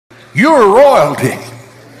You're royalty.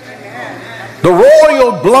 The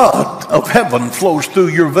royal blood of heaven flows through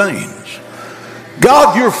your veins.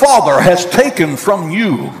 God your Father has taken from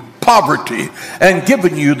you poverty and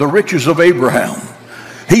given you the riches of Abraham.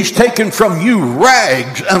 He's taken from you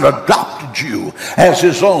rags and adopted you as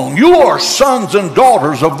his own. You are sons and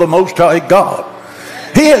daughters of the Most High God.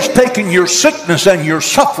 He has taken your sickness and your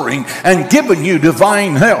suffering and given you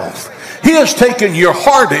divine health. He has taken your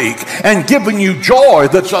heartache and given you joy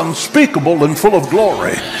that's unspeakable and full of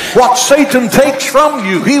glory. What Satan takes from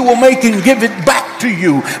you, he will make and give it back to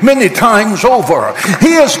you many times over.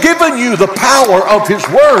 He has given you the power of his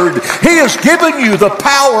word. He has given you the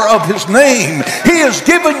power of his name. He has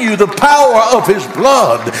given you the power of his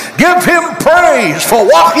blood. Give him praise for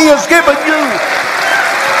what he has given you.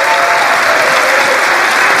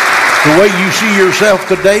 The way you see yourself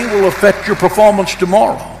today will affect your performance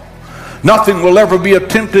tomorrow. Nothing will ever be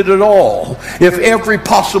attempted at all if every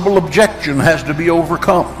possible objection has to be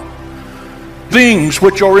overcome. Things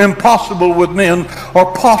which are impossible with men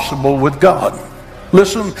are possible with God.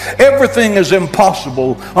 Listen, everything is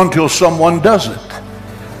impossible until someone does it.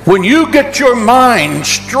 When you get your mind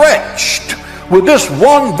stretched with this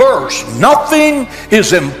one verse, nothing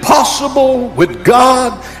is impossible with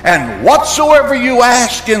God, and whatsoever you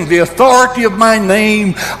ask in the authority of my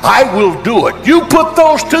name, I will do it. You put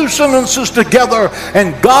those two sentences together,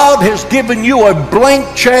 and God has given you a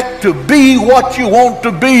blank check to be what you want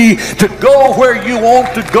to be, to go where you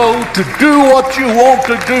want to go, to do what you want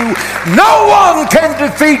to do. No one can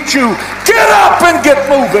defeat you. Get up and get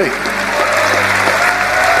moving.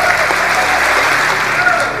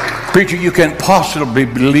 Preacher, you can't possibly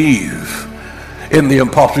believe in the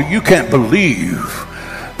impossible. You can't believe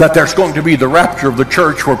that there's going to be the rapture of the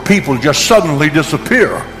church where people just suddenly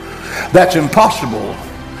disappear. That's impossible.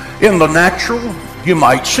 In the natural, you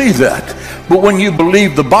might see that. But when you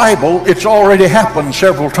believe the Bible, it's already happened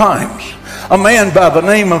several times. A man by the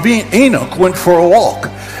name of Enoch went for a walk,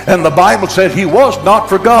 and the Bible said he was not,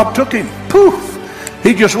 for God took him. Poof!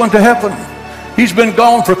 He just went to heaven. He's been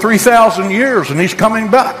gone for 3,000 years, and he's coming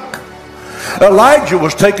back. Elijah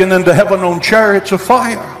was taken into heaven on chariots of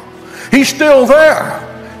fire. He's still there.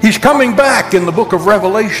 He's coming back in the book of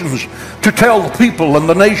Revelations to tell the people and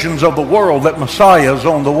the nations of the world that Messiah is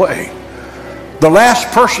on the way. The last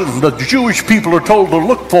person the Jewish people are told to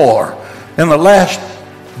look for in the last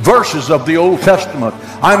verses of the Old Testament,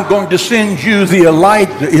 I'm going to send you the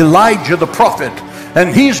Elijah the prophet,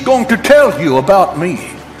 and he's going to tell you about me.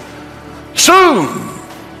 Soon,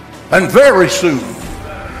 and very soon,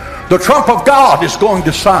 the trump of God is going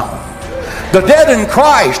to sound. The dead in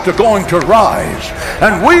Christ are going to rise,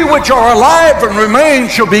 and we which are alive and remain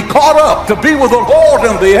shall be caught up to be with the Lord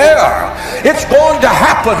in the air. It's going to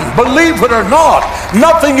happen, believe it or not.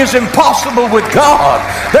 Nothing is impossible with God.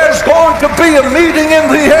 There's going to be a meeting in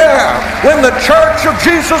the air when the church of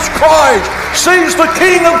Jesus Christ sees the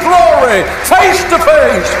King of glory face to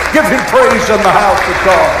face. Give him praise in the house of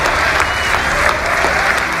God.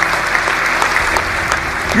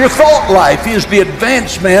 Your thought life is the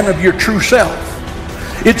advancement of your true self.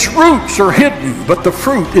 Its roots are hidden, but the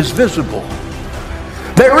fruit is visible.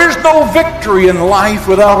 There is no victory in life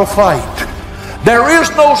without a fight. There is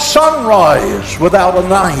no sunrise without a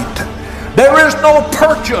night. There is no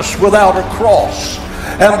purchase without a cross.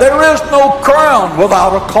 And there is no crown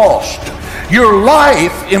without a cost. Your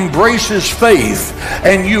life embraces faith,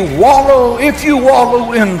 and if you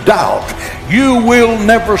wallow in doubt, you will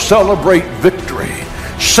never celebrate victory.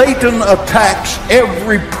 Satan attacks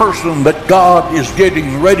every person that God is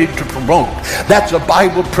getting ready to promote. That's a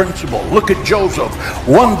Bible principle. Look at Joseph.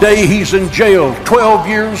 One day he's in jail, 12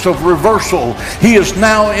 years of reversal. He is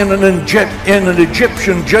now in an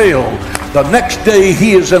Egyptian jail. The next day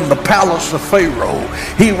he is in the palace of Pharaoh.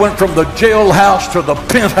 He went from the jailhouse to the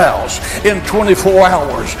penthouse in 24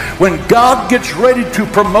 hours. When God gets ready to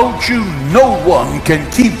promote you, no one can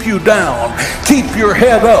keep you down. Keep your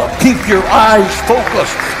head up. Keep your eyes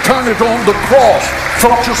focused. Turn it on the cross.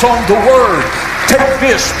 Focus on the word. Take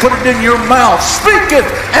this, put it in your mouth, speak it,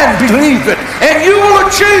 and believe it, and you will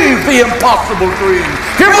achieve the impossible dream.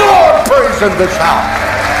 Give the Lord praise in this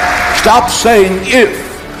house. Stop saying if.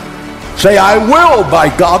 Say, I will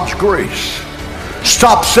by God's grace.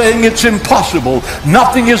 Stop saying it's impossible.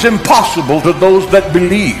 Nothing is impossible to those that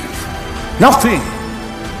believe. Nothing.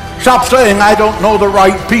 Stop saying, I don't know the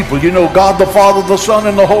right people. You know, God the Father, the Son,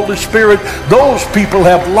 and the Holy Spirit. Those people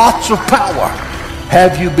have lots of power.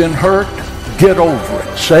 Have you been hurt? Get over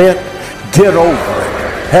it. Say it. Get over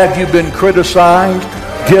it. Have you been criticized?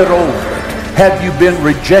 Get over it. Have you been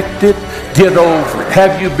rejected? Get over it.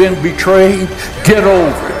 Have you been betrayed? Get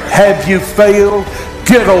over it. Have you failed?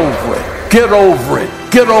 Get over it. Get over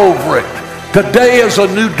it. Get over it. Today is a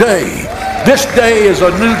new day. This day is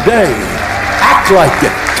a new day. Act like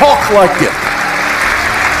it. Talk like it.